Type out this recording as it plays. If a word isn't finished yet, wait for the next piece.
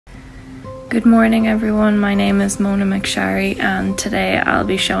Good morning everyone, my name is Mona McSharry and today I'll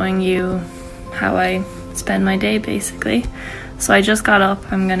be showing you how I spend my day basically. So I just got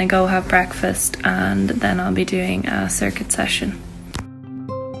up, I'm gonna go have breakfast and then I'll be doing a circuit session.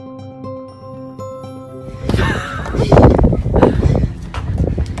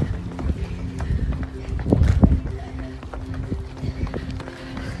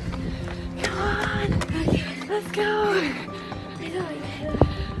 Come on, let's go!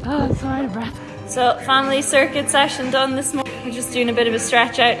 Oh, I'm so out of breath. So, family circuit session done this morning. We're just doing a bit of a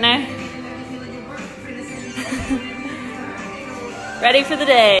stretch out now. Ready for the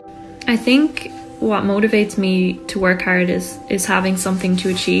day. I think what motivates me to work hard is having something to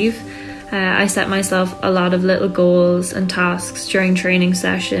achieve. I set myself a lot of little goals and tasks during training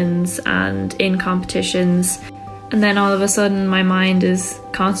sessions and in competitions. And then all of a sudden my mind is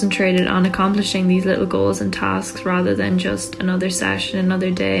concentrated on accomplishing these little goals and tasks rather than just another session,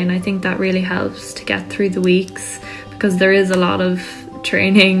 another day. And I think that really helps to get through the weeks because there is a lot of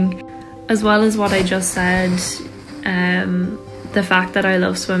training. As well as what I just said, the fact that I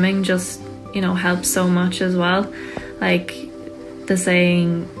love swimming just, helps so much as well. Like the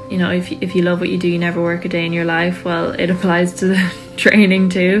saying, if you love what you do, you never work a day in your life. Well, it applies to the training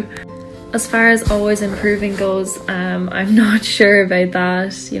too. As far as always improving goes, I'm not sure about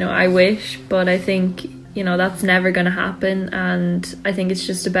that. I wish, but I think, that's never going to happen. And I think it's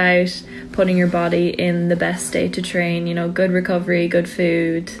just about putting your body in the best state to train, good recovery, good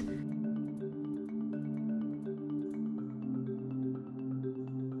food,